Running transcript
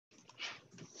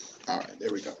All right,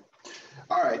 there we go.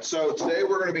 All right, so today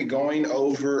we're going to be going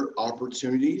over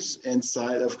opportunities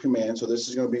inside of Command. So this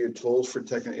is going to be your tools for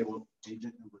tech-enabled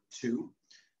agent number 2.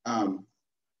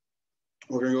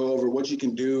 We're going to go over what you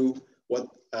can do, what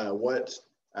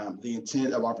the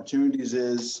intent of opportunities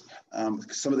is,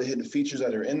 some of the hidden features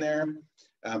that are in there.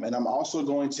 And I'm also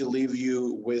going to leave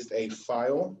you with a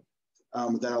file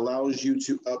that allows you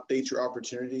to update your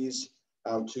opportunities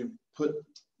to put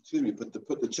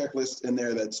the checklist in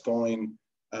there that's going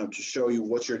to show you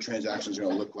what your transactions are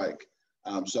going to look like.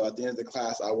 So at the end of the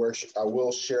class, I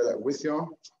will share that with y'all.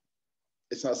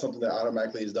 It's not something that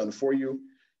automatically is done for you.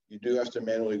 You do have to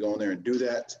manually go in there and do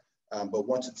that. But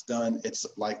once it's done, it's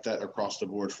like that across the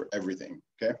board for everything,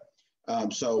 okay?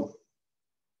 So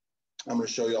I'm going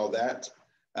to show you all that.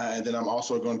 And then I'm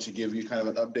also going to give you kind of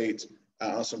an update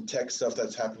on some tech stuff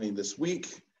that's happening this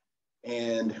week.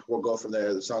 And we'll go from there.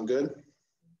 Does that sound good?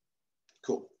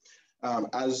 Cool.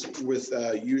 As with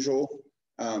usual,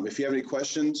 if you have any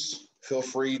questions, feel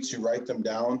free to write them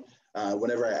down.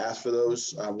 Whenever I ask for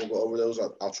those, we'll go over those.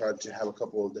 I'll try to have a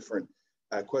couple of different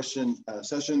question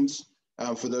sessions.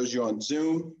 For those of you on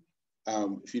Zoom,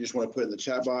 if you just want to put it in the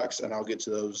chat box, and I'll get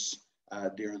to those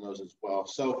during those as well.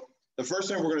 So the first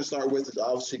thing we're going to start with is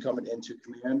obviously coming into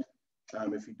Command.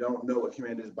 If you don't know what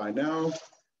Command is by now,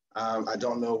 I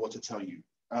don't know what to tell you.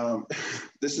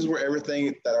 This is where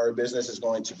everything that our business is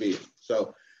going to be.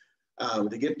 So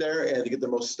to get there and to get the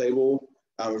most stable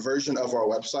version of our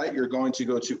website, you're going to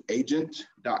go to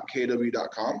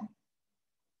agent.kw.com.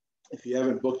 If you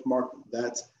haven't bookmarked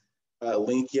that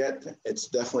link yet, it's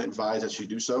definitely advised that you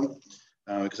do so.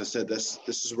 Because I said this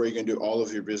is where you're going to do all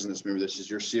of your business. Remember, this is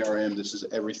your CRM. This is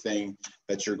everything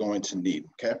that you're going to need,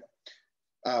 okay?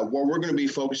 What we're going to be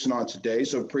focusing on today.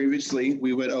 So previously,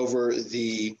 we went over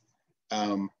the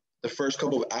first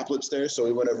couple of applets there. So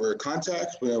we went over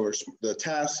contacts, we went over the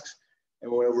tasks,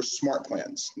 and we went over smart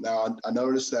plans. Now, I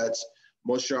noticed that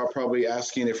most of y'all are probably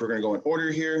asking if we're going to go in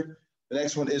order here. The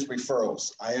next one is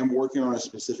referrals. I am working on a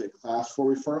specific class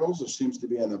for referrals. There seems to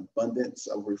be an abundance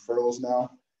of referrals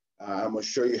now. I'm going to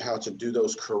show you how to do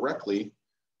those correctly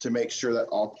to make sure that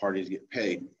all parties get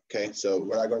paid. Okay, so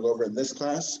we're not going to go over in this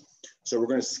class. So we're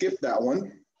going to skip that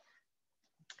one.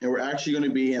 And we're actually going to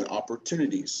be in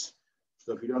opportunities.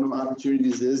 So if you don't know what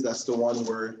opportunities is, that's the one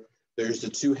where there's the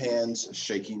two hands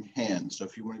shaking hands. So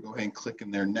if you want to go ahead and click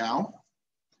in there now.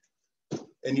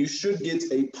 And you should get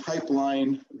a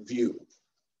pipeline view.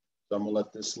 So I'm going to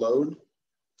let this load.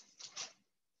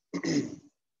 And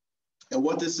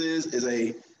what this is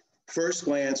a first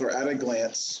glance or at a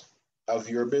glance of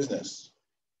your business.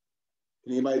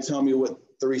 Can anybody tell me what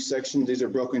 3 sections these are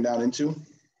broken down into?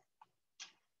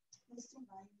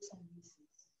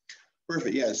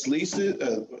 Perfect. Yes,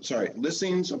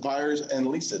 listings, buyers, and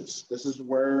leases. This is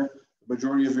where the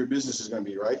majority of your business is going to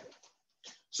be, right?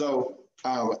 So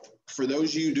for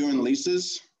those of you doing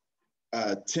leases,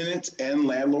 tenant and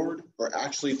landlord are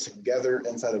actually together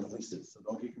inside of leases. So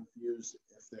don't get confused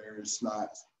if there's not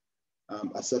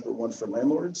a separate one for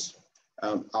landlords.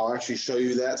 I'll actually show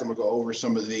you that. So I'm going to go over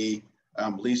some of the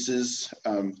leases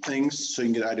things so you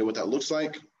can get an idea what that looks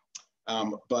like.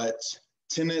 But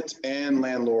tenant and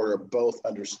landlord are both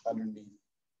underneath.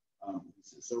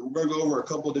 So we're going to go over a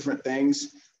couple of different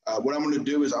things. What I'm going to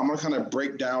do is I'm going to kind of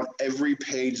break down every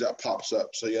page that pops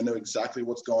up so you know exactly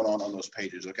what's going on those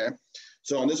pages, okay?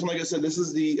 So on this one, like I said, this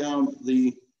is the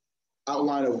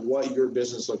outline of what your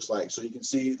business looks like. So you can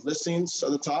see listings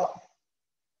at the top,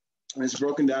 and it's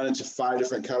broken down into 5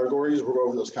 different categories. We'll go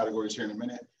over those categories here in a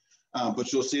minute.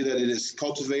 But you'll see that it is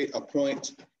cultivate,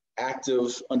 appoint,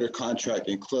 active, under contract,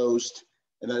 and closed.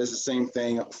 And that is the same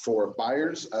thing for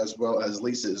buyers as well as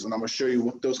leases. And I'm going to show you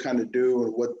what those kind of do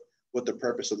and what the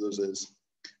purpose of those is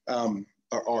or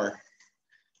are.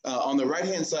 On the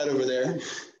right-hand side over there,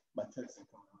 my text is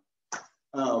coming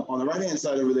up. On the right-hand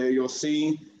side over there, you'll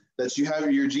see that you have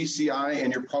your GCI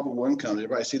and your probable income. Did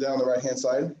everybody see that on the right-hand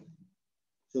side?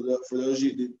 So for those of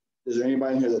you, is there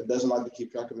anybody in here that doesn't like to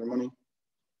keep track of their money?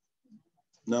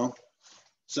 No?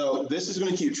 So this is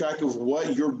going to keep track of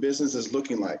what your business is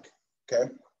looking like, okay?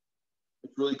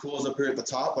 It's really cool is up here at the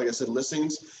top. Like I said,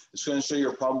 listings. It's going to show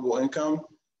your probable income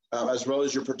as well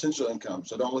as your potential income.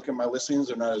 So don't look at my listings.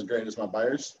 They're not as great as my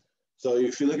buyers. So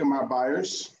if you look at my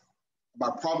buyers, my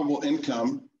probable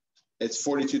income, it's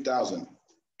 42,000,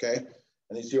 okay?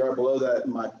 And you see right below that,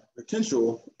 my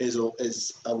potential is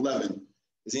 11.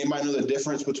 Does anybody know the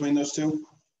difference between those two?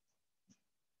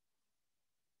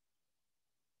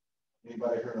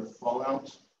 Anybody heard of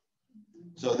fallout?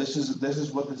 So this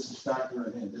is what this is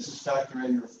factoring in. This is factoring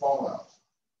in your fallout.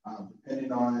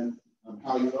 Depending on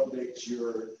how you update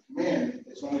your command,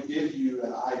 it's going to give you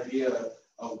an idea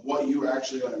of what you're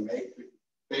actually going to make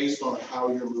based on how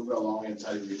you're moving along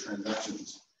inside of your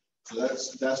transactions. So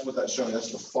that's what that's showing.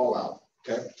 That's the fallout.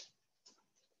 Okay.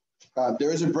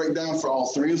 There is a breakdown for all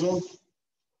three of them,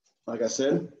 like I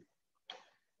said.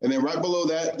 And then right below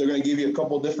that, they're going to give you a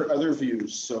couple different other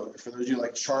views. So for those of you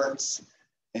like charts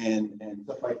and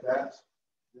stuff like that,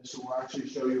 this will actually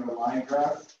show you a line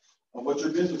graph of what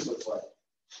your business looks like.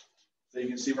 So you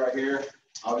can see right here,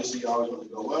 obviously you always want to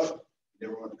go up, you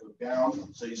never want to go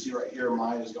down. So you see right here,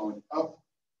 mine is going up.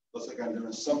 Looks like I'm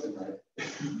doing something right.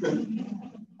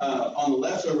 On the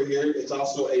left over here, it's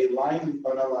also a line,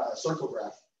 or no, a circle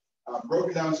graph,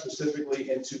 broken down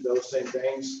specifically into those same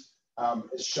things.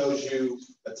 It shows you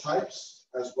the types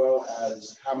as well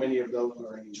as how many of those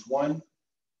are in each one.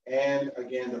 And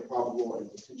again, the probable and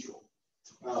potential.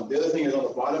 The other thing is on the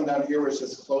bottom down here where it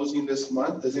says closing this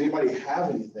month. Does anybody have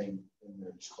anything in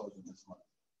there that's closing this month?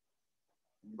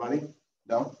 Anybody?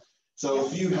 No? So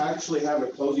if you actually have a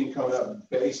closing coming up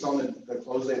based on the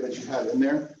close date that you have in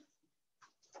there,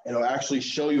 it'll actually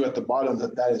show you at the bottom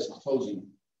that that is closing.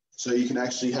 So you can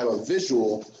actually have a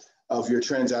visual of your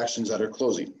transactions that are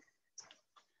closing.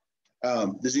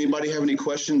 Does anybody have any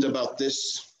questions about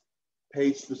this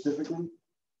page specifically?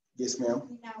 Yes,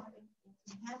 ma'am. Now,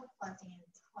 if you have a closing and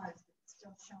it's closed, but it's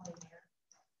still showing there,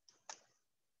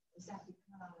 is that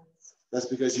because? That's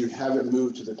because you haven't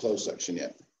moved to the close section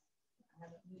yet. I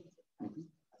haven't moved it. Mm-hmm.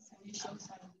 So you show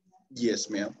something. Yes,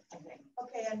 ma'am.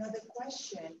 Okay, another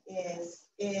question is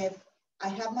if I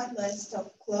have my list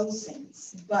of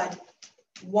closings, but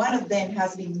one of them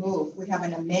has been moved. We have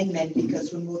an amendment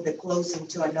because we moved the closing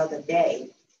to another day.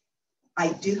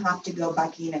 I do have to go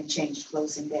back in and change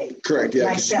closing date. Correct. Yeah.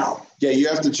 Myself. Yeah, you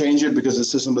have to change it because the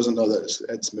system doesn't know that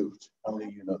it's moved. Only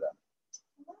you know that.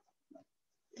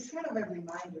 It's kind of a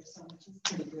reminder, so which is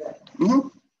pretty good. Mm-hmm.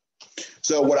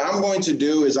 So what I'm going to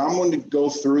do is I'm going to go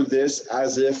through this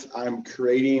as if I'm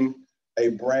creating a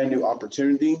brand new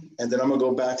opportunity, and then I'm gonna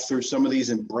go back through some of these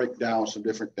and break down some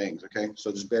different things, okay?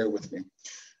 So just bear with me.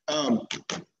 I'm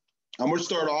gonna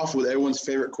start off with everyone's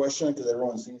favorite question because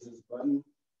everyone sees this button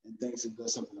and thinks it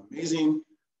does something amazing.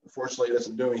 Unfortunately, it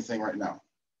doesn't do anything right now.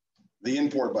 The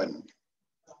import button.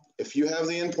 If you have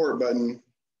the import button,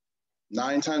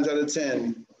 9 times out of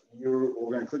 10,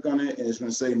 we're gonna click on it and it's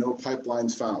gonna say no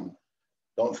pipelines found.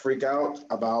 Don't freak out.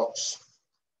 About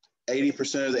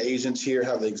 80% of the agents here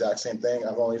have the exact same thing.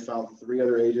 I've only found 3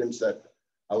 other agents that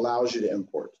allows you to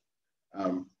import.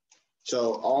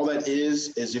 So all that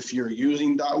is if you're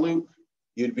using .loop,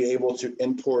 you'd be able to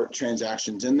import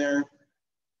transactions in there.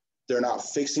 They're not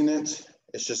fixing it.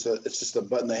 It's just a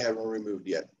button they haven't removed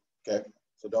yet. Okay,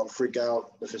 so don't freak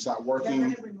out if it's not working. They're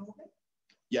gonna remove it?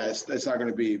 Yeah, it's not going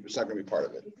to be part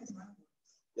of it.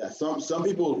 Yeah, some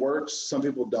people it works, some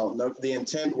people don't. No, the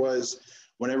intent was,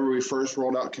 whenever we first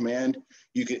rolled out command,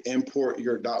 you could import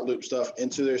your .loop stuff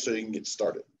into there so you can get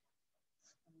started.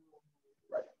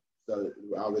 Right. So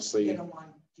obviously. They don't want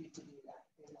you to do that.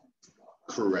 They want to go.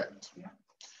 Correct. Yeah.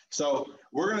 So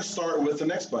we're going to start with the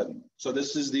next button. So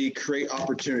this is the create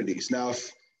opportunities. Now,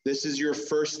 if this is your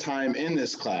first time in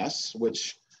this class,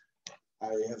 which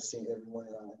I have seen everyone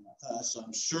in my class, so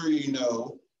I'm sure you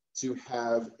know to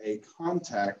have a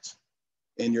contact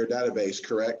in your database,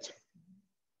 correct?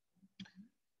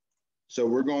 So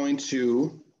we're going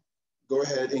to go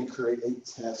ahead and create a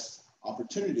test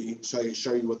opportunity so I can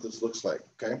show you what this looks like,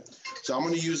 okay? So I'm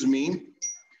going to use me,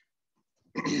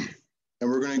 and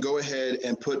we're going to go ahead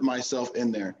and put myself in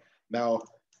there. Now,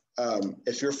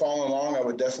 if you're following along, I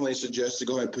would definitely suggest to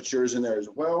go ahead and put yours in there as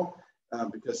well,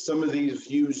 because some of these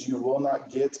views you will not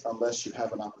get unless you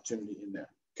have an opportunity in there,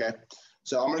 okay?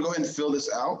 So I'm going to go ahead and fill this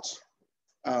out.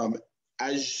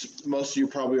 As most of you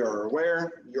probably are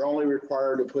aware, you're only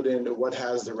required to put in what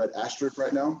has the red asterisk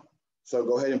right now. So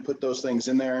go ahead and put those things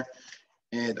in there,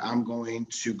 and I'm going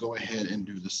to go ahead and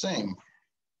do the same.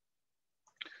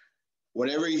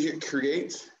 Whenever you hit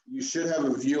create, you should have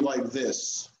a view like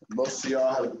this. Most of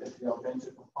y'all have, if y'all been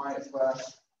to compliance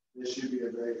class, this should be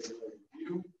a very familiar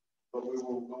view, but we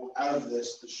will go out of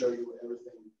this to show you what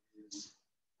everything is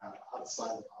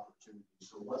outside of opportunity.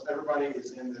 So once everybody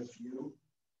is in this view,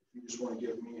 you just want to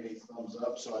give me a thumbs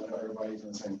up so I know everybody's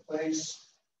in the same place.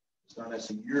 Start as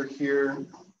you're here.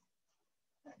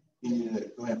 You need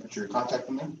to go ahead and put your contact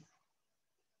in there.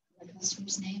 The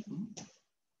customer's name.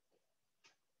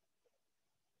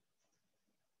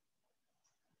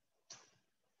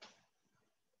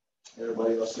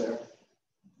 Everybody else there?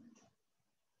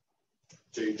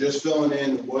 So you're just filling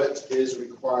in what is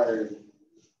required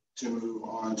to move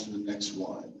on to the next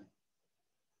one.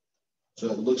 So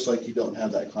it looks like you don't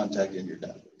have that contact in your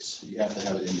database. You have to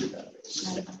have it in your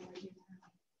database.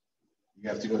 You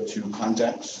have to go to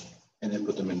contacts and then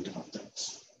put them into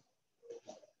contacts.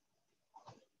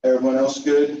 Everyone else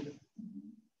good?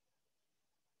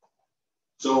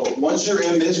 So once you're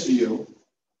in this view,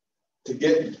 to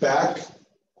get back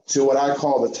to what I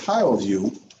call the tile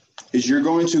view, is you're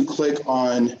going to click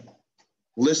on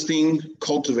listing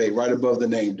cultivate right above the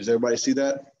name. Does everybody see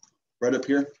that? Right up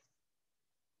here?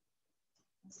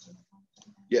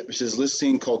 Yep, it says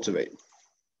listing cultivate.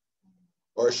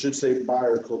 Or it should say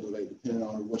buyer cultivate, depending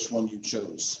on which one you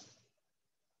chose.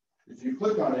 If you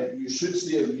click on it, you should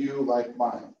see a view like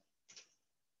mine.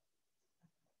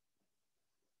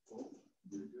 Oh,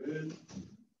 you're good.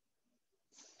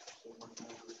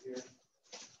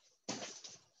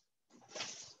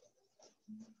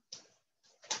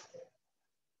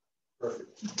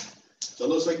 Perfect. So it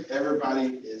looks like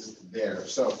everybody is there.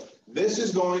 So this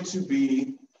is going to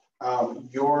be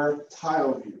your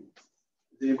tile view.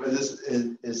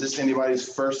 Is this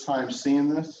anybody's first time seeing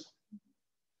this?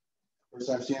 First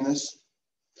time seeing this?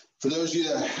 For those of you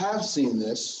that have seen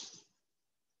this,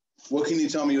 what can you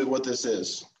tell me what this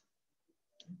is?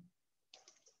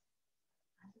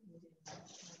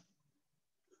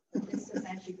 This is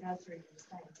actually go through your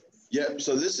stages. Yep,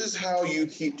 so this is how you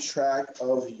keep track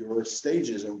of your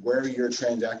stages and where your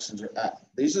transactions are at.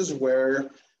 This is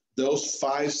where those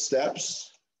 5 steps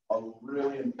are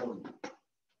really important,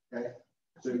 okay?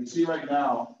 So you can see right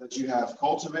now that you have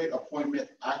cultivate, appointment,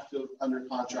 active, under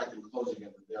contract, and closing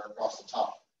it there across the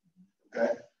top,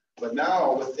 okay? But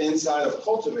now with inside of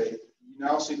cultivate, you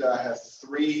now see that I have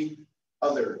 3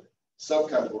 other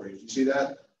subcategories. You see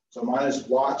that? So mine is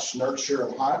watch, nurture,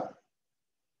 and hot.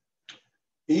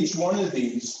 Each one of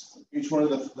these, each one of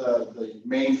the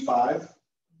main 5,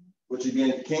 which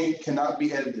again cannot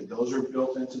be edited. Those are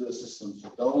built into the system.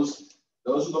 So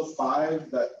those are the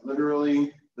 5 that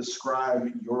literally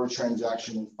describe your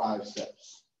transaction in 5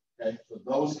 steps. Okay, so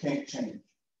those can't change.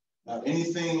 Now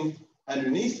anything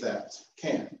underneath that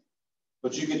can,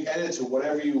 but you can edit to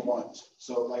whatever you want.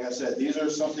 So like I said, these are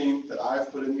something that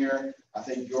I've put in here. I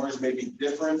think yours may be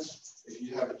different if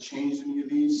you haven't changed any of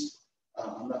these.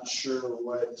 I'm not sure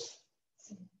what.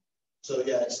 So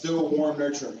yeah, it's still warm,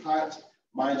 nurture, and hot.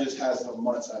 Mine just has the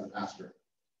months I've after.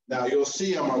 Now you'll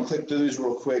see, I'm gonna click through these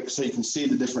real quick so you can see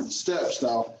the different steps.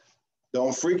 Now,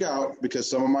 don't freak out because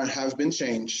some of mine have been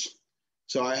changed.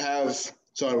 So I have,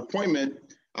 an appointment,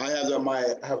 I have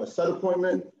a set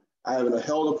appointment, I have a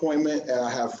held appointment, and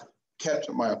I have kept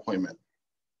my appointment.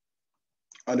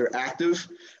 Under active,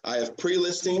 I have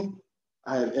pre-listing,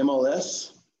 I have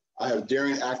MLS, I have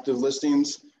during active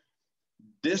listings.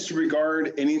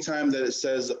 Disregard anytime that it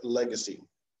says legacy,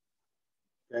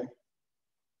 okay?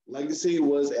 Legacy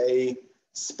was a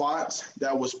spot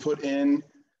that was put in,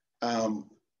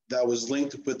 that was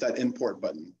linked with that import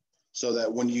button. So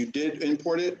that when you did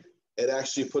import it, it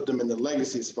actually put them in the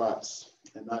legacy spots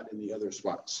and not in the other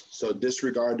spots. So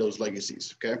disregard those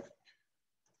legacies, okay?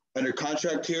 Under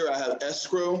contract here, I have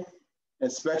escrow,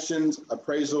 inspections,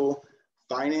 appraisal,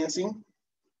 financing.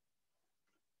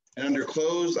 And under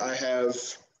close, I have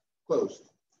closed.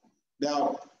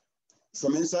 Now,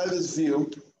 from inside of this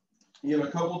view, you have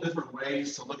a couple different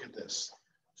ways to look at this.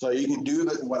 So you can do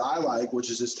what I like, which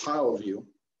is this tile view.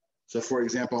 So for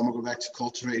example, I'm gonna go back to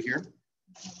cultivate here.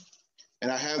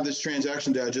 And I have this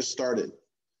transaction that I just started.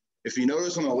 If you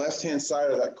notice on the left-hand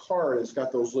side of that card, it's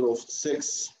got those little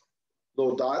 6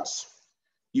 little dots.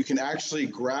 You can actually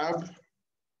grab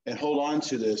and hold on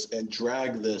to this and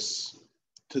drag this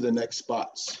to the next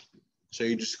spots. So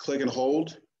you just click and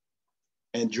hold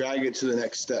and drag it to the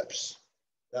next steps.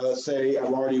 Now let's say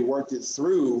I've already worked it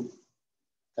through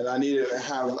and I need to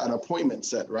have an appointment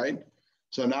set, right?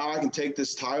 So now I can take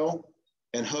this tile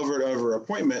and hover it over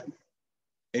appointment,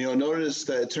 and you'll notice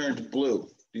that it turns blue.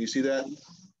 Do you see that?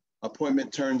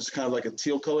 Appointment turns kind of like a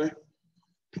teal color.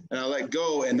 And I let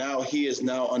go, and now he is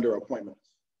now under appointment.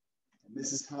 And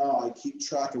this is how I keep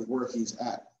track of where he's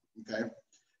at, okay?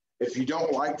 If you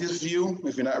don't like this view,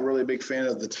 if you're not really a big fan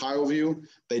of the tile view,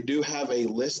 they do have a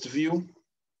list view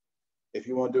if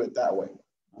you want to do it that way.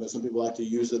 I know some people like to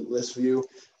use the list view.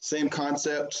 Same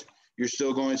concept. You're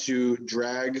still going to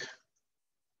drag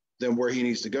them where he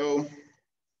needs to go.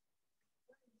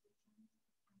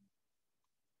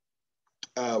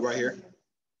 Right here.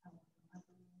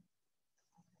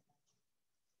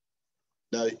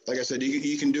 Now, like I said,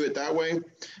 you can do it that way.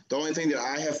 The only thing that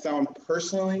I have found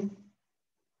personally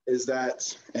is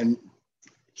that, and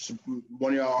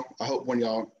one of y'all, I hope one of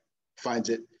y'all finds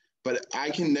it, but I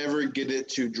can never get it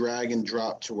to drag and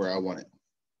drop to where I want it.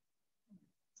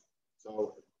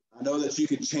 So I know that you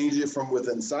can change it from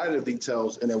within inside of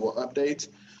details and it will update,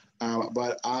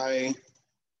 but I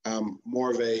am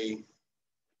more of a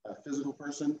physical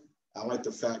person. I like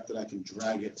the fact that I can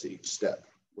drag it to each step,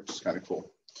 which is kind of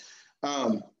cool.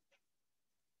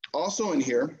 Also in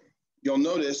here, you'll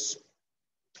notice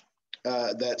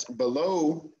that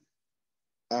below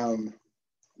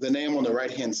the name on the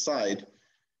right-hand side,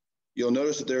 you'll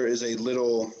notice that there is a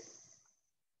little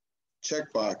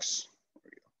checkbox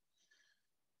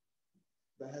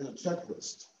that has a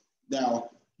checklist.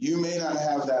 Now, you may not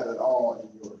have that at all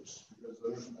in yours because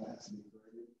those are that has to be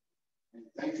graded. And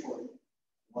thankfully,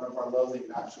 one of our lovely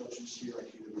map coaches here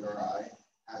at QWRI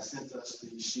has sent us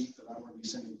the sheet that I'm going to be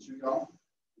sending to y'all,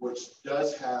 which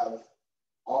does have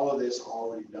all of this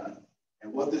already done.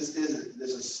 And what this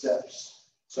is steps.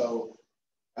 So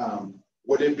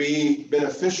would it be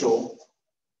beneficial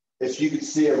if you could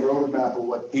see a roadmap of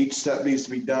what each step needs to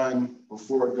be done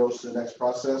before it goes to the next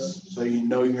process, so you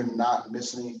know you're not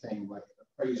missing anything like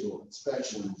appraisal,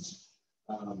 inspections,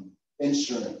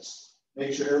 insurance,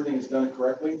 make sure everything is done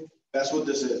correctly? That's what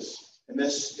this is. And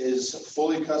this is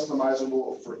fully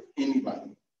customizable for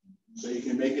anybody. So you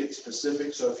can make it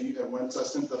specific. So if you have, once I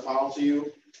sent the file to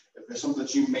you, if there's something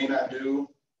that you may not do,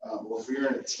 or if you're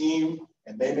in a team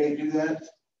and they may do that,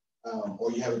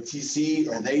 or you have a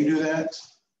TC and they do that,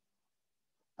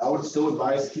 I would still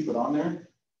advise to keep it on there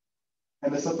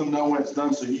and just let them know when it's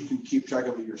done so you can keep track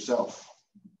of it yourself.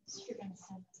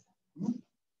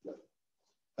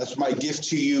 That's my gift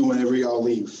to you whenever y'all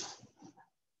leave.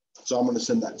 So I'm going to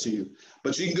send that to you.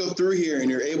 But you can go through here and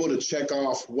you're able to check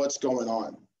off what's going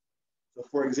on. So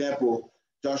for example,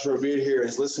 Joshua Revere here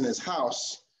is listing his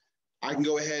house. I can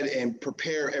go ahead and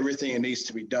prepare everything that needs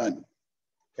to be done.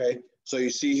 Okay. So you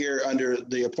see here under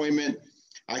the appointment,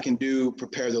 I can do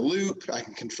prepare the loop. I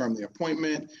can confirm the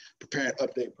appointment, prepare an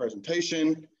update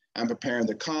presentation. I'm preparing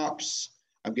the comps.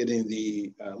 I'm getting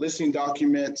the listing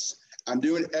documents. I'm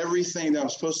doing everything that I'm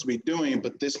supposed to be doing,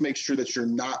 but this makes sure that you're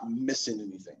not missing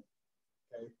anything.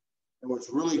 Okay. And what's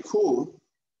really cool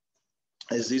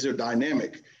is these are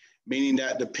dynamic, meaning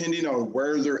that depending on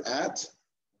where they're at,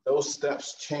 those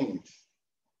steps change.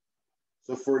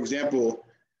 So for example,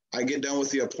 I get done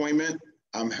with the appointment.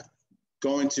 I'm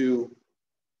going to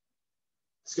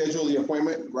schedule the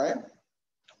appointment, right?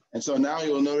 And so now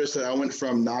you'll notice that I went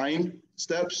from 9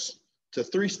 steps to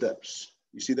 3 steps.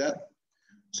 You see that?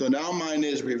 So now mine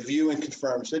is review and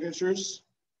confirm signatures,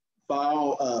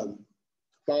 file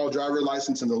driver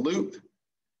license in the loop,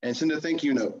 and send a thank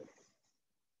you note.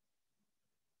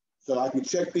 So I can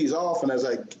check these off, and as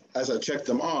I check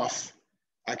them off,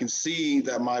 I can see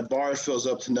that my bar fills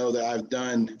up to know that I've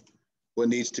done what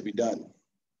needs to be done.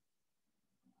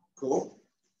 Cool.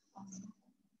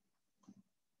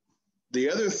 The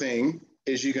other thing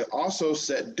is you can also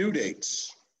set due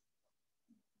dates.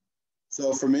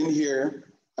 So from in here,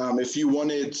 if you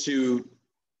wanted to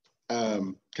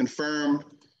confirm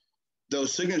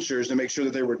those signatures to make sure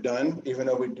that they were done, even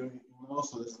though we do email,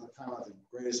 so this is kind of not the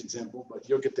greatest example, but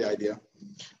you'll get the idea.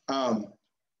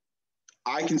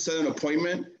 I can set an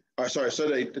appointment, or sorry,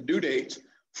 set a due date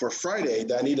for Friday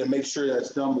that I need to make sure that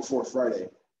it's done before Friday.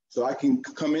 So I can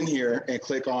come in here and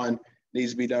click on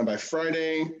needs to be done by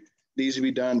Friday, needs to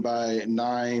be done by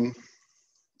 9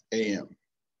 a.m.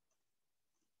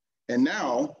 And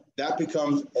now that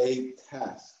becomes a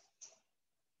task.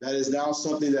 That is now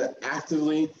something that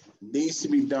actively needs to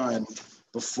be done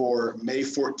before May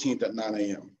 14th at 9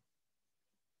 a.m.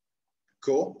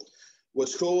 Cool.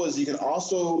 What's cool is you can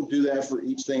also do that for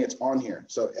each thing that's on here.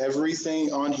 So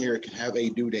everything on here can have a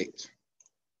due date.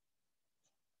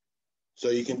 So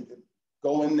you can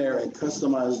go in there and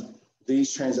customize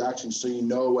these transactions so you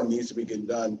know what needs to be getting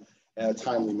done in a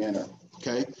timely manner,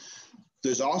 okay?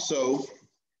 There's also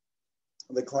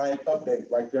the client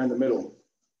update right there in the middle.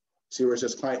 See where it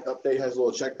says client update has a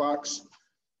little checkbox?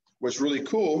 What's really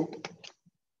cool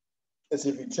is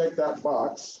if you check that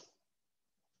box,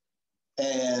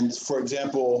 and for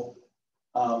example,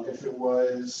 if it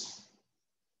was,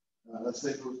 let's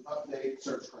say it was update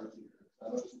search criteria.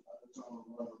 That's on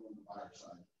the buyer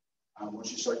side.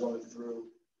 Once you start going through,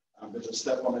 there's a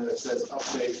step on it that says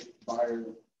update buyer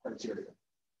criteria.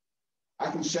 I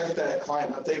can check that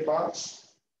client update box,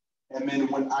 and then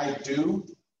when I do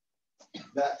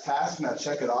that task and I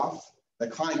check it off, the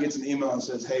client gets an email and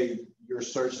says, hey, your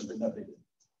search has been updated.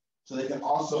 So they can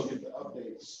also get the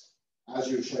updates as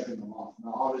you're checking them off.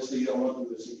 Now, obviously, you don't want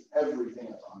them to see everything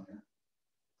that's on there,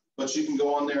 but you can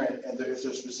go on there and if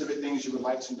there's specific things you would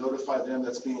like to notify them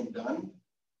that's being done,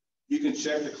 you can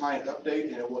check the client update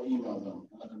and it will email them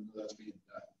and let them know that's being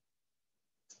done.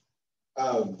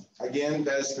 Again,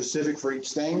 that is specific for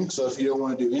each thing. So if you don't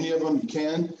want to do any of them, you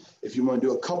can. If you want to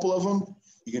do a couple of them,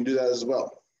 you can do that as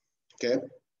well. Okay.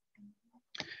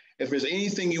 If there's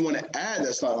anything you want to add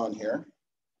that's not on here,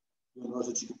 you'll notice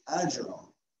that you can add your own.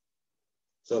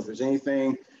 So if there's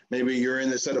anything, maybe you're in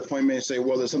the set appointment and say,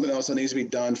 well, there's something else that needs to be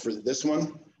done for this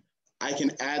one. I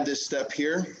can add this step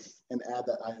here and add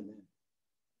that item in.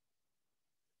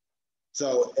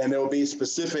 So, and it will be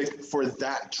specific for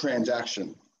that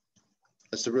transaction.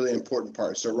 That's a really important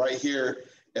part. So right here,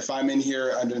 if I'm in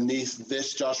here underneath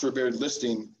this Joshua Baird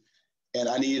listing and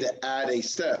I need to add a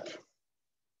step,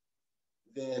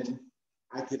 then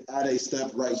I could add a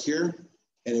step right here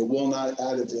and it will not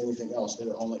add it to anything else.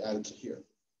 It'll only add it to here.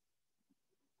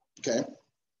 Okay.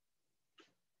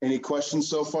 Any questions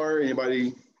so far?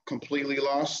 Anybody completely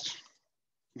lost?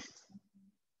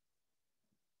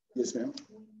 Yes, ma'am.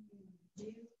 When you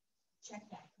do check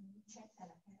that, can you check that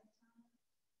ahead of time?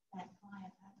 That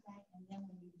client update, and then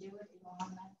when you do it, it'll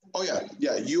automatically. Oh yeah,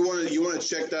 yeah. You want to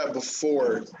check that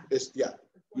before it's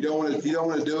You don't want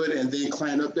to do it and then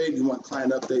client update. You want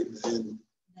client update then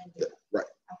right.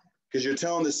 Because you're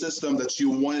telling the system that you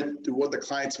want the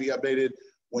client to be updated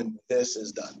when this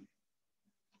is done.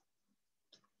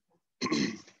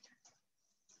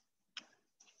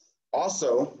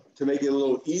 Also, to make it a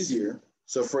little easier,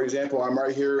 so for example, I'm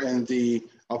right here in the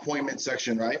appointment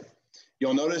section, right?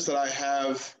 You'll notice that I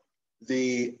have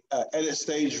the edit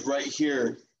stage right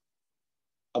here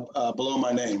below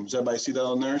my name. Does everybody see that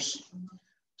on theirs?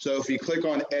 So if you click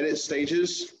on edit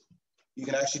stages, you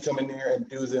can actually come in here and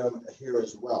do them here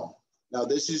as well. Now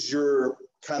this is your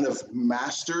kind of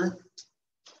master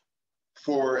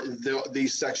for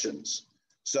these sections.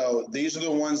 So these are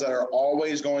the ones that are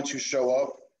always going to show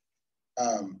up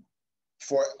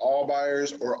for all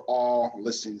buyers or all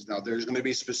listings. Now there's going to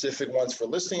be specific ones for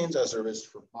listings as there is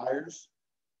for buyers.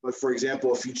 But for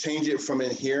example, if you change it from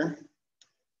in here,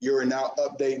 you're now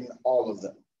updating all of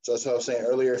them. So that's what I was saying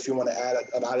earlier. If you want to add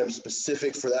an item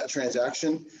specific for that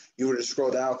transaction, you would just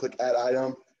scroll down, click add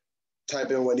item,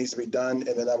 type in what needs to be done,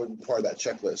 and then that would be part of that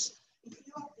checklist. If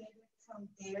you update it from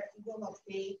there, it will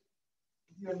update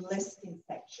your listing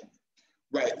section.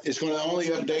 Right. It's going to only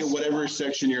update whatever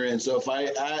section you're in. So if I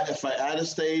add a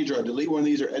stage or I delete one of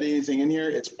these or edit anything in here,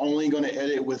 it's only going to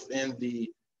edit within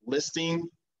the listing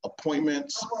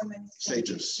appointments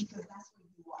stages. Because that's what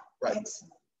you want. Right.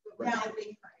 Excellent. Right. Now,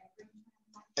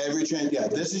 every trend, yeah.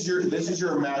 This is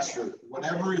your master.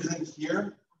 Whatever is in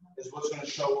here is what's going to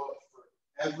show up for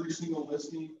every single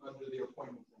listing under the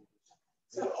appointment.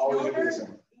 So in order to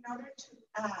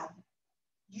add,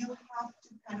 you have to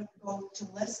kind of go to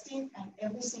listing and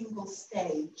every single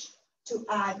stage to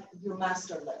add your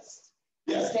master list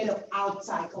instead of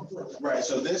outside completely. Right.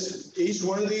 So each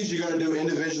one of these you're going to do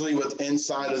individually with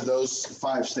inside of those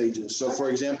 5 stages. So for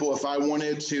example, if I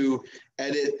wanted to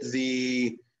edit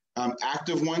the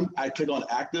active one, I click on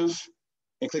active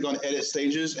and click on edit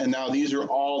stages. And now these are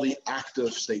all the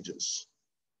active stages.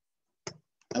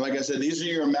 And like I said, these are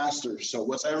your masters. So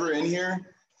whatever in here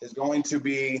is going to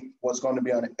be what's going to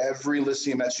be on every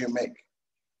listing that you make.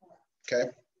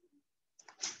 Okay.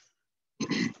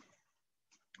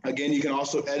 Again, you can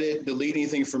also edit, delete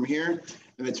anything from here.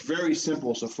 And it's very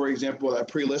simple. So for example, that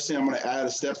pre-listing, I'm going to add a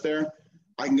step there.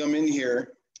 I can come in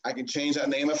here. I can change that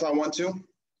name if I want to.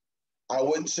 I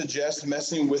wouldn't suggest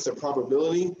messing with the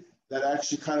probability. That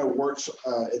actually kind of works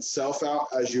itself out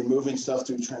as you're moving stuff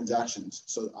through transactions.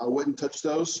 So I wouldn't touch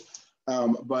those,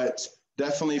 but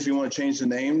definitely if you want to change the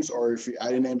names or if you're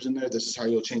adding names in there, this is how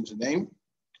you'll change the name.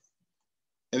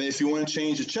 And then if you want to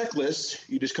change the checklist,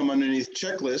 you just come underneath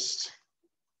checklist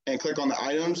and click on the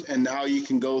items, and now you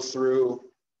can go through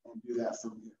and do that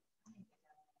from here.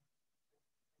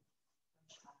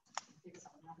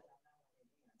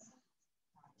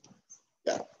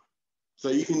 Yeah. So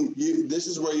this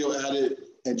is where you'll add it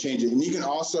and change it. And you can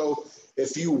also,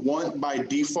 if you want by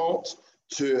default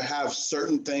to have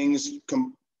certain things,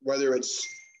 whether it's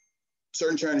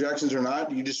certain transactions or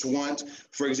not, you just want,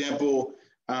 for example,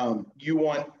 you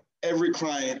want every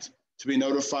client to be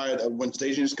notified of when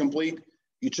staging is complete.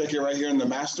 You check it right here in the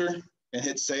master and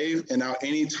hit save. And now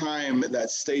anytime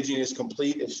that staging is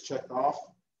complete, it's checked off,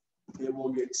 it will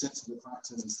get sent to the client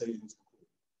since the staging is complete.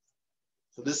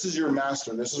 So this is your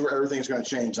master. This is where everything's going to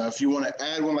change. Now, if you want to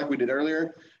add one like we did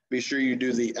earlier, be sure you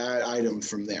do the add item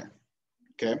from there.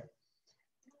 Okay.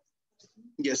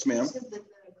 Yes, ma'am.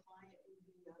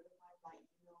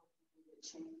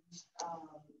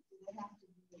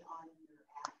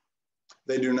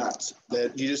 They do not.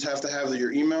 That you just have to have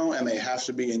your email and they have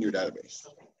to be in your database.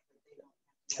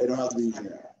 They don't have to be in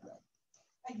your app.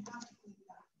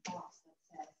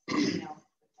 No.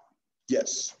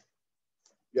 Yes.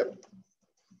 Yep.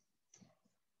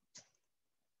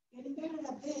 Getting better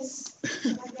at this,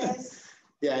 I guess.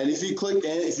 Yeah, and if you click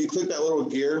that little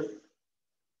gear,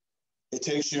 it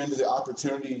takes you into the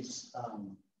opportunities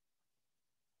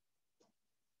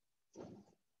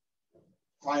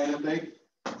client update.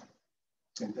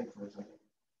 Can think for a second.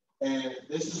 And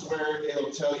this is where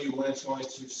it'll tell you when it's going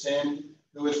to send,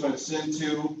 who it's going to send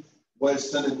to, what it's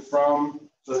sending from.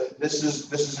 So this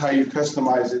is how you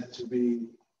customize it to be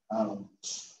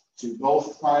to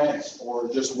both clients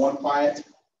or just one client,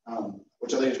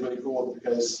 which I think is really cool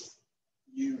because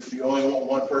if you only want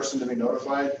one person to be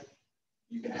notified,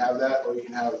 you can have that, or you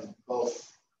can have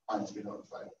both clients be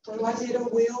notified. So was it a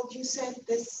wheel you said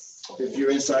this? If you're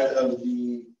inside of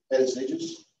the edit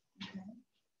stages,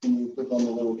 can you click on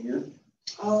the little gear?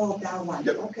 Oh, that one.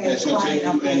 Yep. Okay. And it's going to take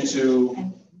you into.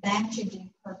 And that should do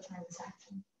per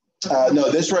transaction. No,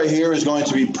 this right here is going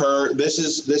to be per. This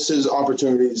is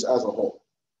opportunities as a whole.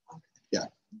 Yeah.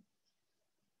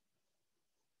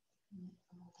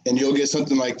 And you'll get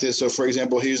something like this. So, for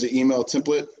example, here's the email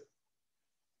template.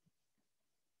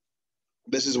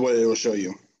 This is what it will show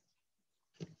you.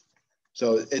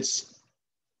 So it's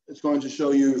going to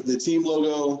show you the team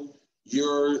logo,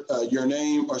 your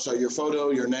name, or sorry, your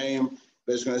photo, your name.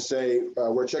 But it's going to say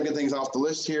we're checking things off the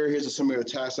list here. Here's a summary of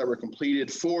tasks that were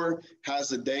completed for, has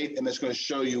the date, and it's going to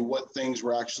show you what things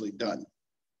were actually done.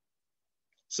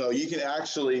 So you can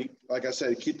actually, like I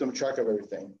said, keep them track of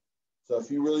everything. So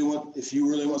if you really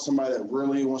want somebody that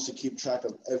really wants to keep track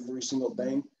of every single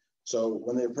thing, so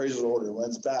when the appraisal order, when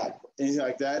it's back, anything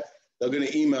like that, they're going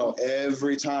to email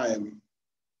every time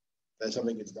that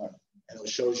something gets done, and it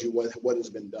shows you what has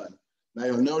been done. Now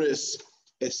you'll notice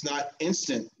it's not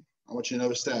instant. I want you to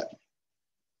notice that.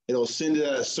 It'll send it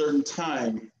at a certain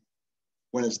time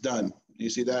when it's done. Do you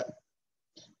see that?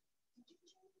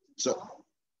 So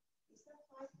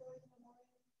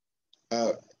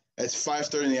it's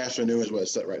 5:30 in the afternoon is what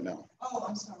it's set right now. Oh,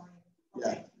 I'm sorry. Yeah.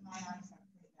 Okay. My eyes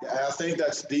are Yeah, I think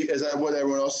that's deep. Is that what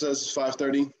everyone else says?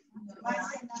 5:30?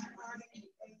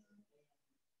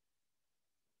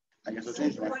 I guess I'll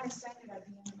change mine.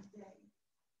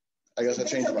 I guess I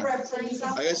changed mine.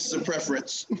 I guess it's a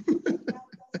preference.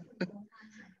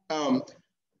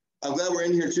 I'm glad we're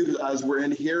in here too, because as we're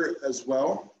in here as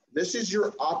well, this is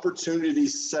your opportunity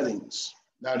settings.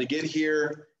 Now to get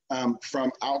here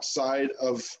from outside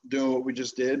of doing what we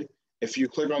just did, if you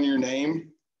click on your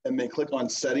name and then click on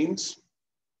settings,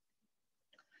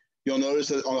 you'll notice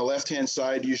that on the left-hand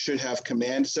side, you should have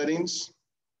command settings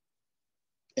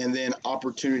and then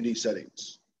opportunity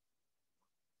settings.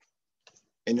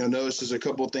 And you'll notice there's a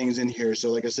couple of things in here.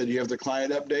 So like I said, you have the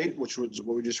client update, which was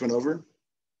what we just went over.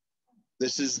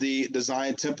 This is the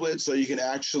design template. So you can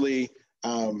actually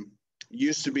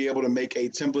used to be able to make a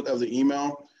template of the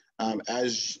email.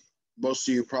 As most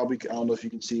of you probably, I don't know if you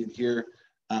can see it here,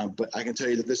 but I can tell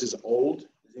you that this is old.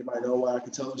 Does anybody know why I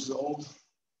can tell this is old?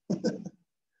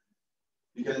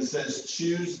 Because it says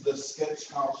choose the sketch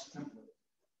house template.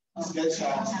 The sketch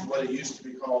house is what it used to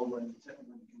be called when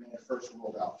Command first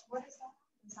rolled out. What is that?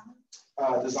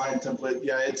 Design template.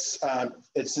 Yeah,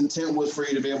 its intent was for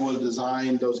you to be able to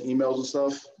design those emails and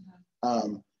stuff,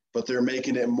 but they're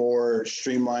making it more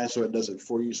streamlined so it does it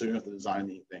for you, so you don't have to design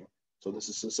anything. So this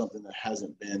is just something that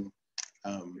hasn't been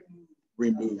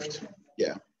removed.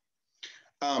 Yeah.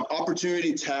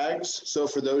 Opportunity tags. So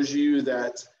for those of you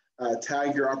that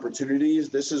tag your opportunities,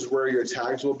 this is where your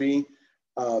tags will be.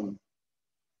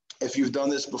 If you've done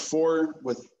this before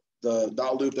with the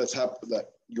dot loop that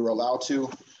you're allowed to,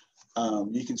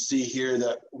 you can see here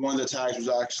that one of the tags was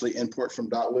actually import from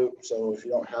dot loop. So if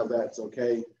you don't have that, it's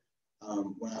okay.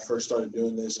 When I first started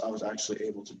doing this, I was actually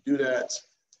able to do that.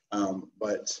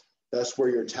 But that's where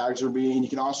your tags will be. And you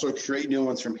can also create new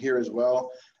ones from here as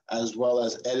well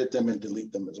as edit them and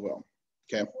delete them as well.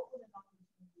 Okay.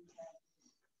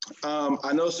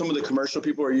 I know some of the commercial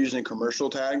people are using a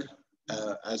commercial tag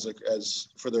as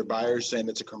for their buyers, saying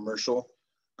it's a commercial.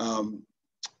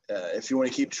 If you want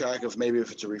to keep track of maybe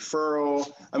if it's a referral,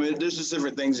 I mean, there's just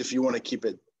different things if you want to keep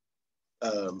it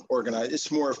organized. It's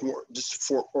more just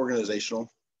for organizational.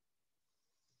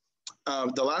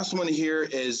 The last one here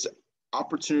is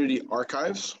opportunity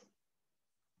archives.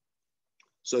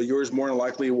 So yours more than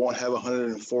likely won't have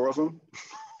 104 of them.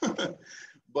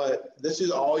 But this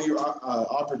is all your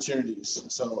opportunities.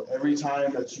 So every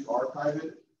time that you archive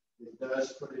it, it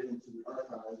does put it into the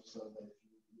archive so that if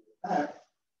you get it back,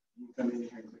 you come in here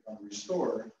and click on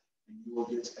restore, and you will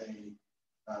get a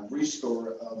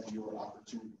restore of your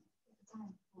opportunity.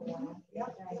 Yeah,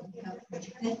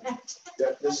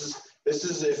 this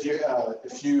is if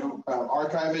you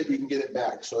archive it, you can get it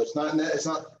back. So it's not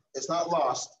It's not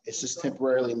lost, it's just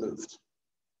temporarily moved.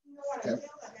 You know what, I feel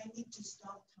like I need to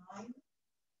stop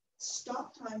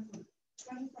time for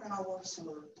 24 hours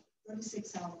or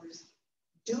 36 hours,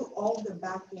 do all the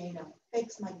back end and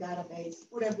fix my database,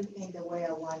 put everything the way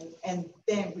I want it, and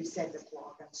then reset the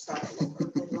clock and start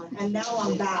over. And now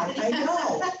I'm back. I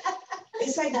know.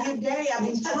 It's like your day. I've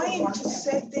been trying to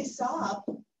set this up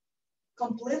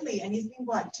completely, and it's been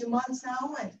what, 2 months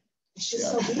now, and it's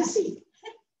just so busy.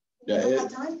 I don't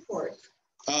have time for it.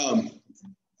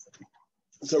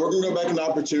 So we're going to go back into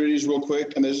opportunities real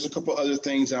quick, and there's just a couple other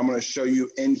things I'm going to show you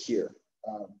in here.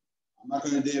 I'm not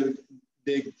going to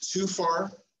dig too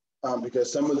far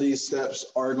because some of these steps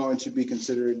are going to be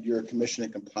considered your commission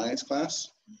and compliance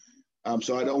class.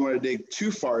 So I don't want to dig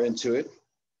too far into it,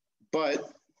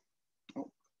 but, oh,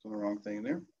 the wrong thing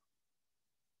there.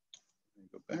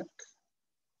 Go back.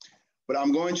 But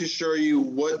I'm going to show you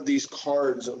what these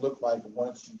cards look like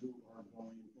once you are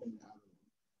going in and out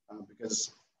of them,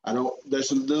 because I don't,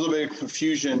 there's a little bit of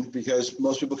confusion because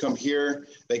most people come here,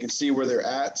 they can see where they're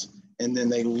at, and then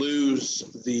they lose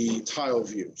the tile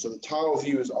view. So the tile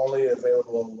view is only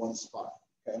available in one spot,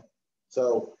 okay?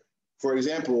 So for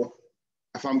example,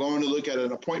 if I'm going to look at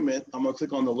an appointment, I'm gonna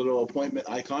click on the little appointment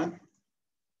icon,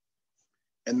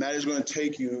 and that is gonna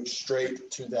take you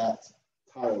straight to that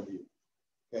tile view,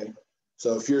 okay?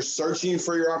 So if you're searching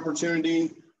for your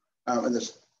opportunity in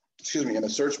the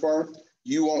search bar,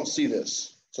 you won't see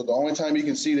this. So the only time you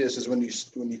can see this is when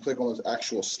you click on those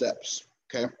actual steps,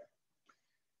 okay?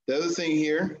 The other thing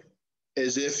here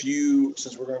is if you,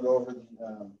 since we're gonna go over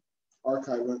the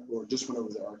archive, or just went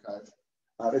over the archive,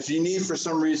 if you need for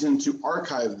some reason to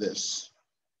archive this,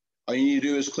 all you need to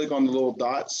do is click on the little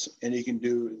dots and you can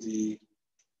do the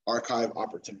archive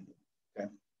opportunity, okay?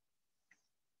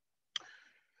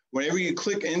 Whenever you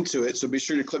click into it, so be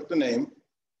sure to click the name,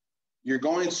 you're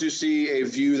going to see a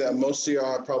view that most of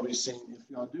y'all have probably seen if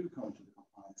y'all do come to the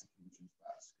compliance and commissions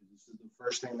class, because this is the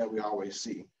first thing that we always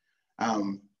see.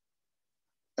 And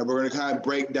we're going to kind of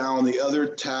break down the other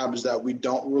tabs that we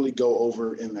don't really go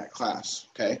over in that class,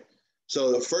 okay?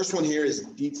 So the first one here is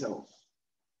details.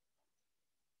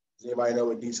 Does anybody know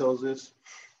what details is?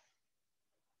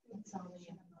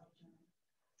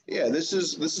 Yeah, this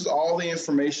is all the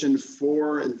information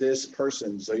for this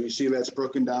person. So you see that's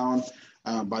broken down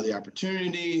by the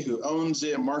opportunity, who owns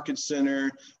it, market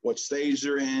center, what stage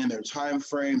they're in, their time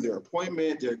frame, their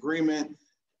appointment, their agreement,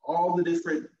 all the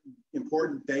different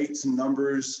important dates and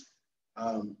numbers,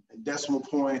 and decimal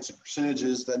points and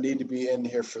percentages that need to be in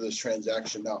here for this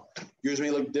transaction. Now, yours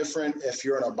may look different if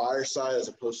you're on a buyer side as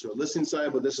opposed to a listing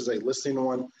side, but this is a listing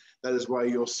one. That is why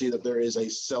you'll see that there is a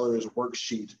seller's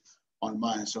worksheet on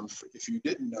mine. So if you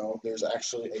didn't know, there's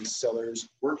actually a seller's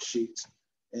worksheet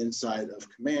inside of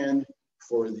Command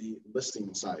for the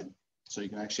listing side. So you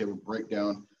can actually have a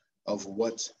breakdown of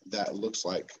what that looks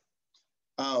like.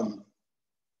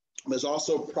 There's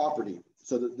also property.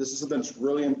 So this is something that's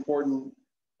really important,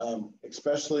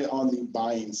 especially on the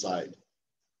buying side.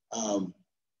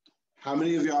 How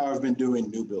many of y'all have been doing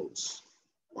new builds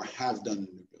or have done a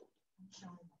new build?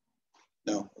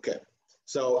 No, okay.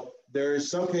 So there's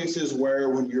some cases where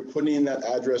when you're putting that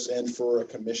address in for a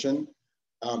commission,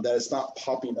 that it's not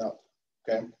popping up,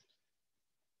 okay?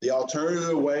 The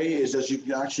alternative way is that you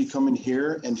can actually come in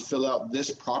here and fill out this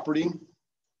property,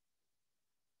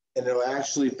 and it'll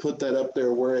actually put that up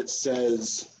there where it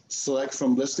says select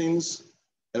from listings.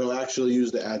 It'll actually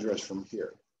use the address from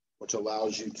here, which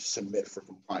allows you to submit for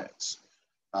compliance.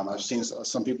 I've seen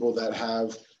some people that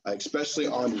have, especially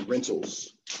on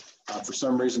rentals, for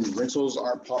some reason, rentals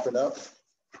aren't popping up.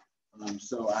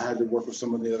 So I had to work with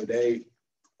someone the other day.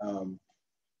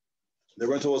 The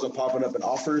rental wasn't popping up in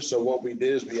offers. So what we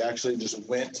did is we actually just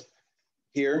went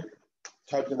here,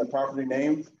 typed in the property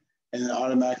name, and then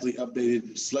automatically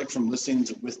updated select from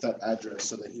listings with that address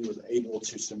so that he was able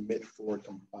to submit for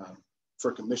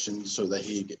commissions so that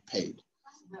he get paid.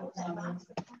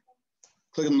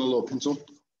 Click on the little pencil.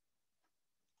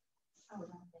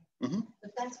 Mm-hmm.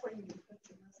 But that's where you put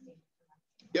your listing.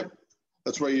 Yep,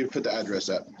 that's where you put the address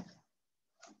at.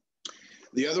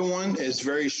 The other one is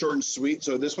very short and sweet.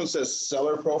 So this one says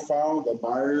seller profile. The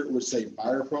buyer would say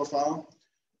buyer profile.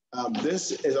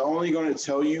 This is only going to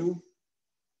tell you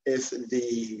if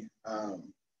the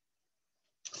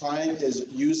client is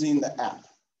using the app.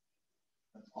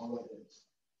 That's all it is.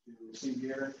 You see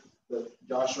here that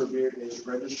Joshua Beard is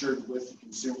registered with the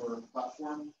consumer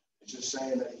platform. It's just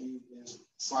saying that he is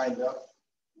signed up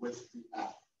with the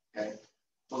app, okay?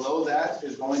 Below that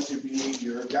is going to be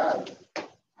your guide.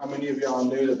 How many of y'all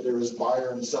knew that there was buyer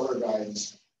and seller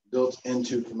guides built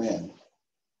into Command?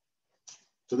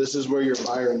 So this is where your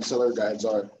buyer and seller guides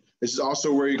are. This is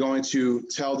also where you're going to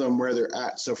tell them where they're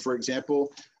at. So for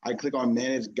example, I click on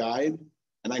Manage Guide,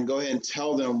 and I can go ahead and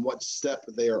tell them what step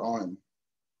they are on.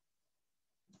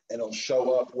 And it'll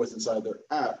show up what's inside their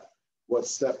app, what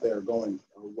step they're going,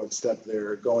 or what step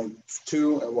they're going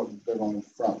to, and what they're going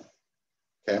from.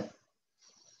 Okay.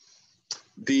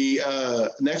 The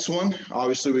next one,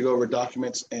 obviously, we go over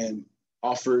documents and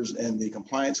offers in the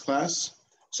compliance class.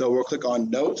 So we'll click on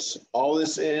notes. All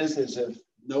this is if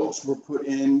notes were put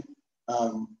in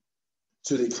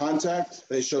to the contact,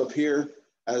 they show up here,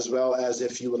 as well as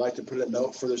if you would like to put a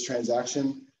note for this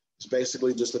transaction. It's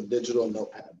basically just a digital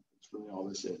notepad. That's really all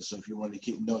this is. So if you want to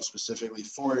keep notes specifically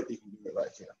for it, you can do it right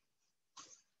here.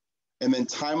 And then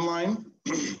timeline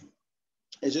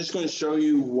is just going to show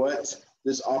you what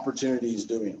this opportunity is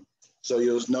doing. So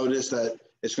you'll notice that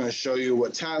it's going to show you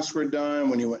what tasks were done,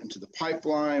 when you went into the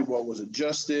pipeline, what was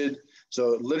adjusted.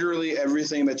 So literally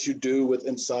everything that you do with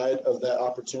inside of that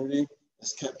opportunity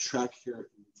is kept track here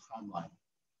in the timeline.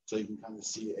 So you can kind of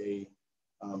see a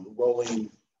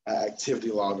rolling activity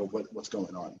log of what's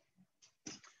going on.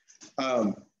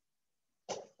 There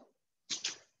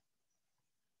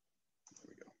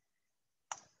we go.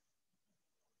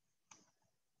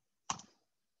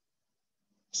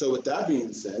 So with that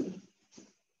being said,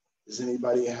 does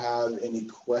anybody have any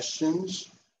questions?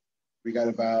 We got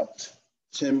about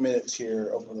 10 minutes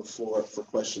here. Open the floor up for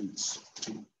questions,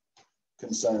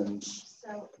 concerns,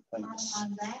 so complaints.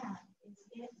 On that, is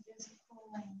it just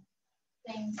pulling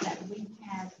things that we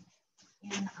have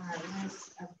in our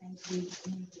list of things we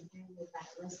need to do with that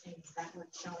listing? Is that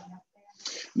what's showing up there?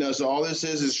 No, so all this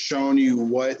is showing you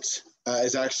what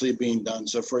is actually being done.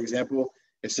 So for example,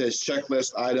 it says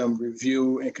checklist item,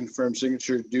 review and confirm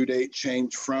signature, due date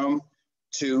change from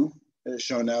to, and it's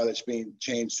shown now that's being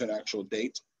changed to an actual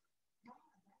date.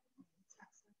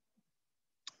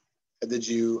 Did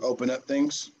you open up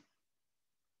things?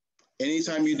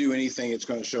 Anytime you do anything, it's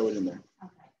going to show it in there.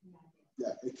 Okay.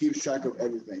 Yeah, it keeps track of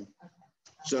everything.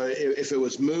 So if it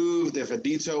was moved, if a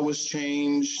detail was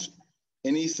changed,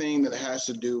 anything that has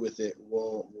to do with it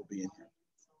will be in here.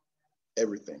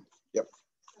 Everything. Yep.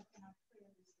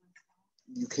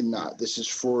 You cannot. This is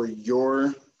for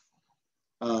your,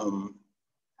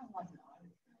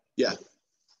 yeah.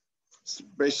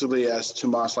 Basically, as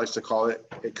Tomas likes to call it,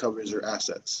 it covers your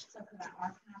assets. So could I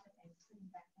archive it and put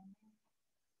it back in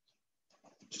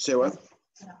there? Did you say what?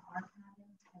 Could I archive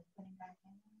it and put it back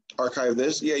in there? Archive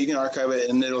this? Yeah, you can archive it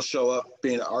and it'll show up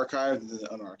being archived and then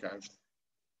unarchived.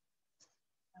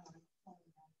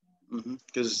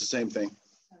 Because it's the same thing.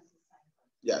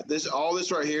 Yeah, all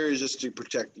this right here is just to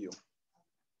protect you.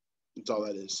 That's all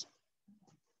that is.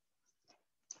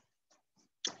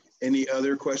 Any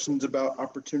other questions about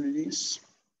opportunities?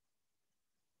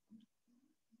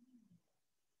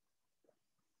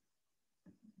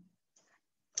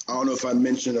 I don't know if I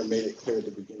mentioned or made it clear at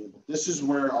the beginning, but this is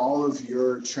where all of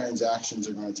your transactions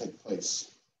are going to take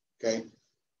place, okay?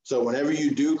 So whenever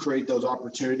you do create those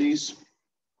opportunities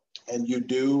and you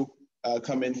do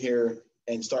come in here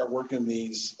and start working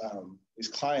these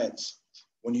clients,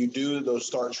 when you do those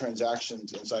start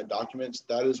transactions inside documents,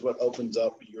 that is what opens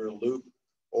up your loop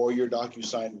or your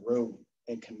DocuSign room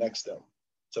and connects them.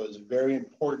 So it's very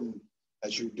important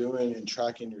that you're doing and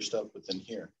tracking your stuff within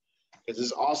here. Because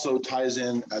this also ties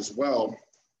in as well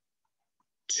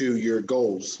to your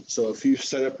goals. So if you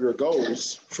set up your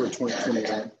goals for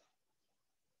 2021,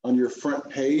 on your front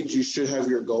page, you should have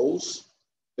your goals.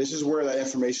 This is where that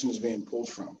information is being pulled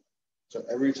from. So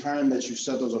every time that you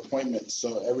set those appointments,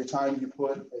 so every time you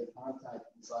put a contact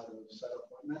inside of a set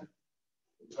appointment,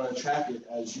 it's going to track it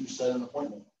as you set an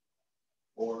appointment.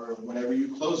 Or whenever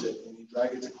you close it and you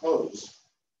drag it to close,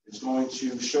 it's going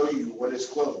to show you what is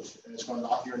closed, and it's going to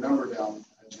knock your number down,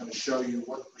 and it's going to show you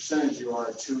what percentage you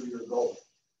are to your goal.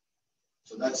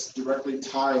 So that's directly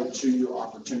tied to your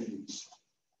opportunities.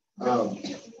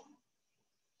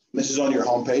 This is on your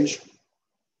homepage.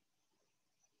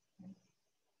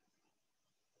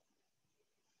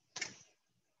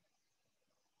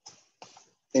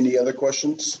 Any other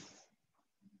questions?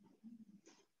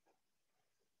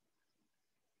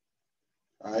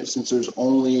 All right, since there's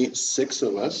only 6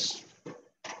 of us,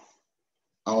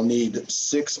 I'll need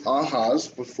 6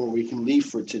 ahas before we can leave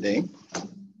for today.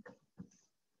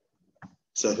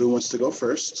 So who wants to go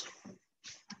first?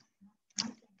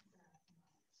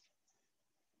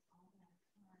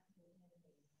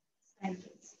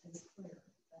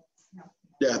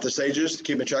 Yeah, the stages,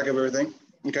 keeping track of everything.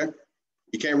 Okay.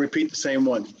 You can't repeat the same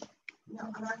one.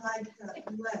 No, and I like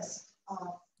the list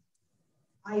of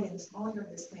items on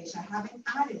this page. I haven't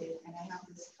added it, and I have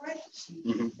the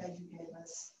spreadsheet that you gave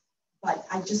us, but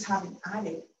I just haven't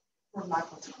added for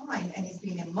lack of time, and it's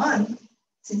been a month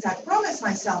since I promised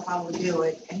myself I would do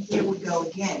it, and here we go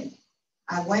again.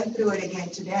 I went through it again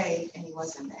today, and it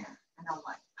wasn't there, and I'm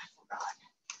like, I forgot.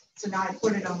 So now I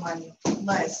put it on my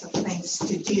list of things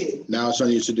to do. Now it's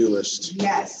on your to-do list.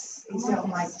 Yes, it's on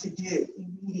my to-do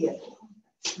immediately.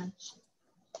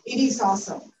 It is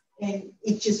awesome, and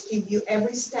it just gives you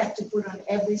every step to put on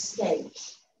every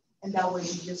stage, and that way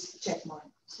you just check mark.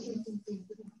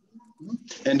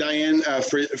 And Diane,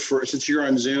 for since you're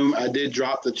on Zoom, I did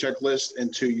drop the checklist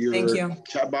into your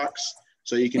chat box,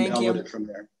 so you can download it from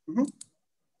there. Mm-hmm.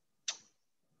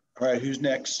 All right, who's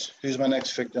next? Who's my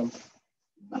next victim?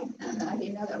 I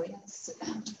didn't know that we had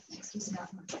to, excuse me,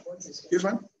 my voice is You're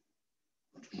fine.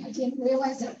 I didn't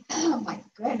realize that, oh my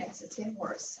goodness, it's getting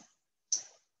worse.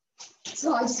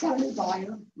 So I just got a new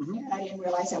buyer, and I didn't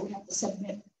realize that we have to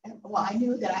submit. Well, I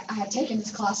knew that I had taken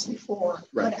this class before,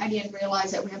 but I didn't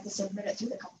realize that we have to submit it to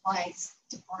the compliance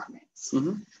departments.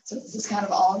 So this is kind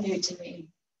of all new to me.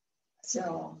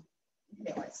 So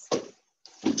anyways.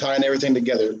 Tying everything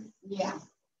together. Yeah.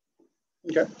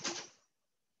 Okay.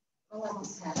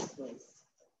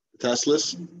 Task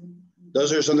list.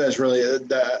 Those are something that's really,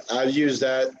 that I've used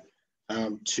that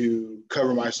to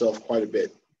cover myself quite a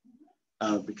bit.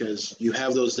 Because you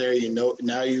have those there, you know,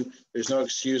 now there's no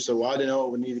excuse of, well, I didn't know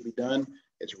what would need to be done.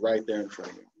 It's right there in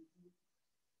front of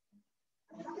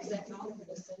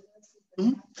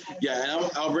you. Yeah,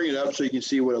 and I'll bring it up so you can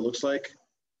see what it looks like.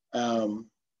 Right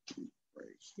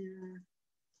here.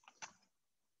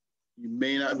 You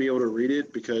may not be able to read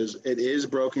it because it is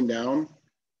broken down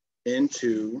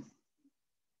into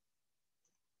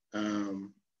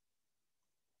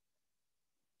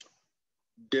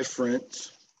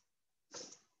different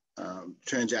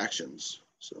transactions.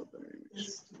 So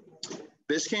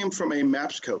this came from a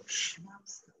MAPS coach.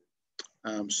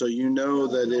 So you know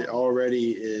that it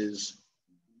already is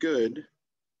good.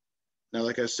 Now,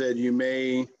 like I said, you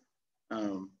may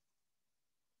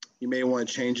want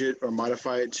to change it or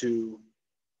modify it to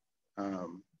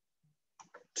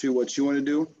what you want to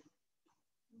do,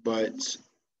 but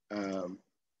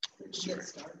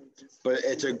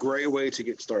it's a great way to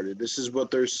get started. This is what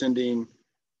they're sending.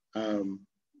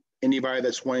 Anybody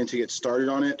that's wanting to get started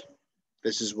on it,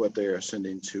 this is what they are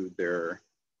sending to their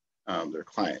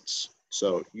clients.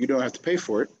 So you don't have to pay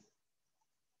for it.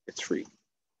 It's free.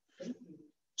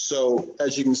 So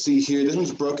as you can see here, this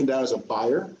one's broken down as a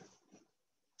buyer.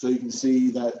 So you can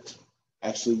see that,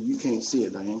 actually you can't see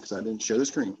it, Diane, because I didn't share the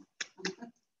screen.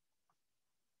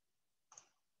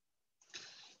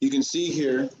 You can see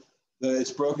here that it's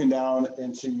broken down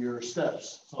into your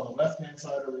steps. So on the left-hand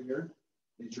side over here,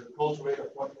 it's your cultivate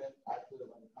appointment, active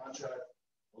on the contract,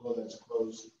 although that's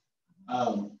closed.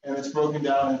 And it's broken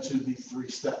down into the 3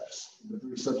 steps, the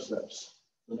 3 sub-steps.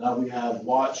 So now we have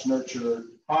watch, nurture,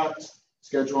 hot,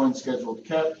 scheduling, scheduled,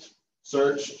 kept,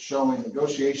 search, showing,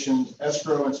 negotiations,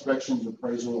 escrow, inspections,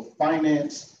 appraisal,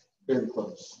 finance, bid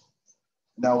close.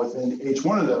 Now within each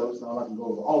one of those, now I'm not going to go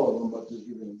over all of them, but to give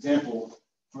you an example,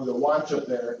 for the watch up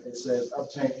there, it says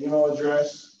obtain email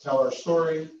address, tell our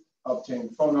story, obtain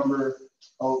phone number,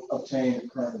 obtain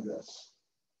current address.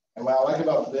 And what I like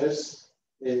about this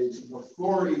is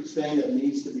before each thing that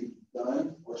needs to be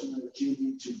done or something that you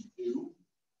need to do,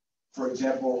 for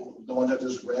example, the one that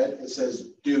just read, it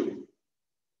says do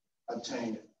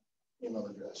obtain email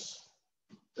address.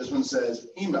 This one says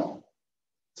email,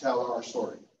 tell our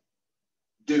story.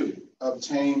 Do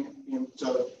obtain,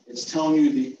 so it's telling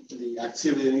you the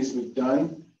activity that needs to be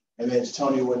done, and then it's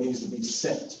telling you what needs to be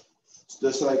sent. So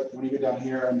just like when you go down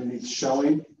here underneath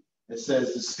showing, it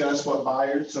says discuss what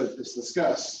buyers, so it's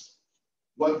discuss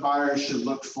what buyers should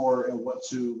look for and what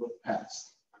to look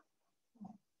past.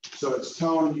 So it's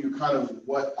telling you kind of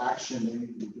what action they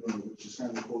need to be doing, which is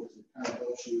kind of cool because it kind of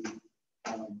helps you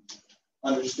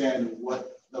understand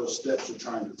what those steps are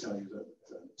trying to tell you. If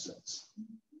that makes sense.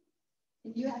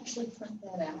 Can you actually print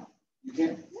that out? You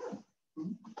can. Yeah.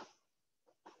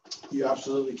 You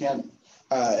absolutely can.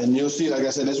 And you'll see, like I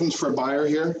said, this one's for buyer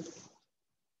here.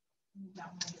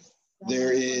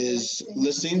 There is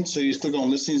listing. So you click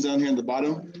on listings down here at the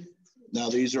bottom. Now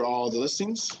these are all the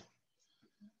listings.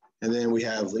 And then we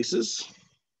have leases.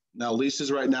 Now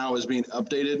leases right now is being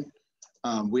updated.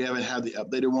 We haven't had the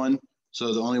updated one.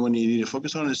 So the only one you need to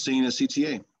focus on is seeing a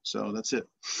CTA. So that's it.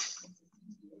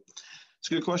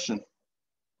 It's a good question.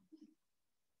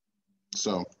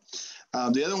 So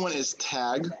the other one is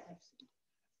tag.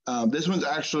 This one's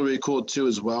actually really cool too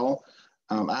as well.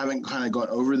 I haven't kind of gone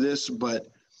over this, but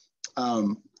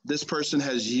this person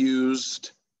has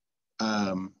used,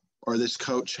 or this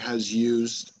coach has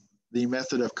used the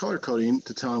method of color coding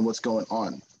to tell him what's going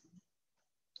on.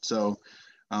 So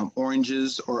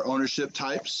oranges or ownership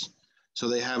types. So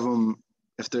they have them,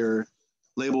 if they're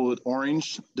labeled with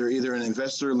orange, they're either an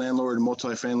investor, landlord,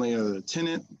 multifamily, or a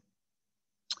tenant.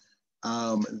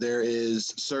 There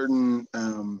is certain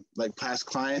like past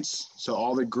clients. So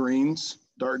all the greens,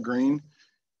 dark green,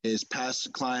 is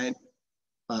past client,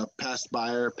 past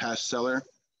buyer, past seller.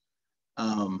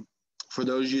 For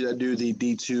those of you that do the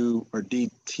D2 or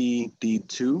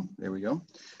DTD2, there we go.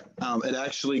 It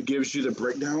actually gives you the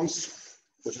breakdowns,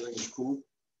 which I think is cool.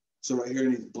 So right here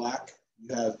in black,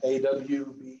 you have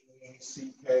AW, BE,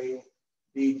 CK,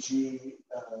 DG,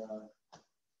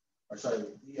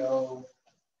 DO,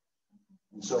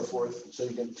 and so forth. So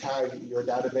you can tag your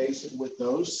database with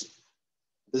those.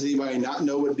 Does anybody not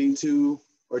know what D2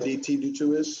 or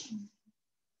DTD2 is?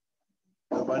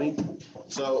 Nobody?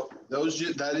 So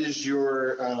that is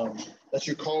your that's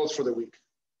your calls for the week.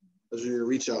 Those are your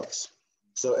reach outs.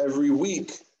 So every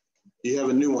week you have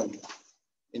a new one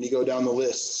and you go down the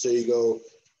list. So you go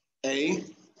A,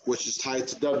 which is tied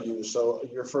to W. So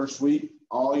your first week,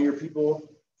 all your people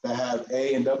that have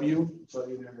A and W. So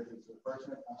either if it's the first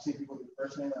name, I've seen people do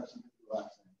first name, I've seen people do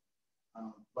last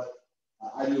name. But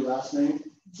I do last name.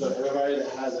 So everybody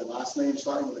that has a last name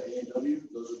starting with an A and W,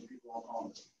 those are the people I'm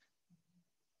calling this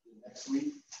week. Next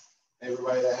week,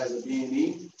 everybody that has a B and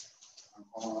E, I'm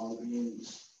calling all the B and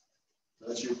E's. So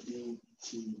that's your D,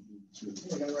 T,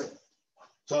 D2.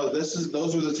 So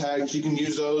those are the tags. You can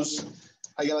use those.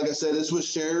 Again, like I said, this was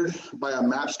shared by a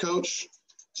maps coach.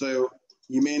 So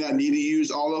you may not need to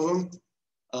use all of them,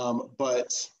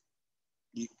 but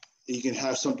you can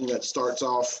have something that starts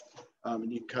off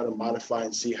and you can kind of modify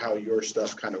and see how your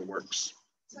stuff kind of works.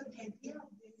 So the idea of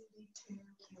this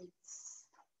is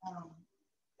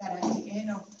that at the end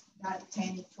of that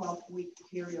 10, 12 week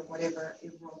period, whatever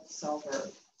it rolls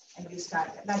over, and you start,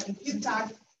 like if you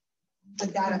tag the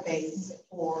database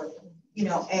for,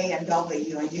 A and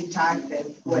W, and you tag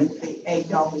them with the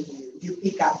AW, you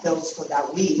pick up those for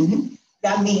that week. Mm-hmm.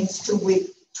 That means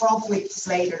 12 weeks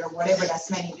later, or whatever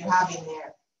that's many you have in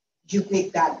there, you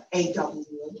pick that AW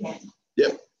again.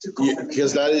 Yep.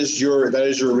 Because that is your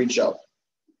reach out.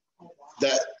 Oh, wow.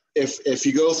 That if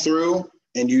you go through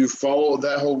and you follow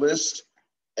that whole list,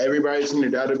 everybody's in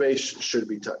your database should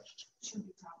be touched. Should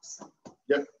be touched.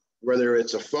 Yep. Whether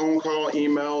it's a phone call,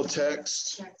 email,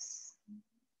 text,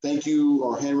 thank you,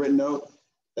 or handwritten note,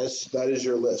 that is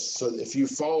your list. So if you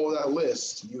follow that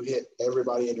list, you hit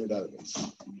everybody in your database.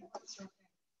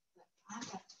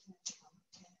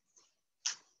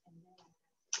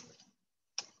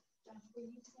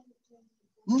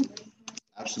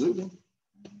 Absolutely.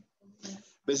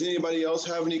 Does anybody else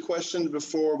have any questions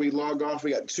before we log off?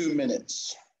 We got 2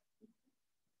 minutes.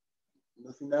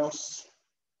 Nothing else?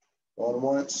 Going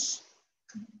once,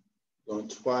 going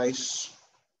twice.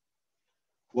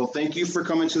 Well, thank you for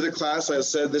coming to the class. As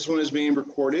I said, this one is being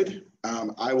recorded.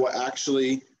 I will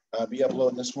actually be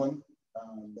uploading this one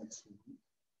next week.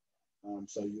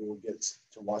 So you will get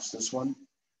to watch this one.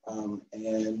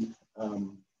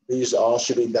 These all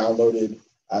should be downloaded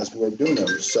as we're doing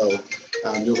them. So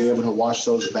you'll be able to watch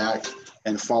those back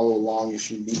and follow along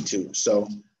if you need to. So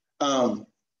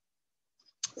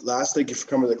last, thank you for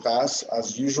coming to the class.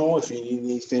 As usual, if you need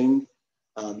anything,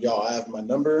 y'all have my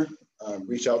number.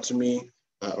 Reach out to me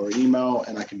or email,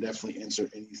 and I can definitely answer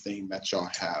anything that y'all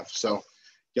have. So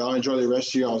y'all enjoy the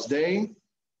rest of y'all's day.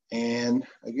 And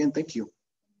again, thank you.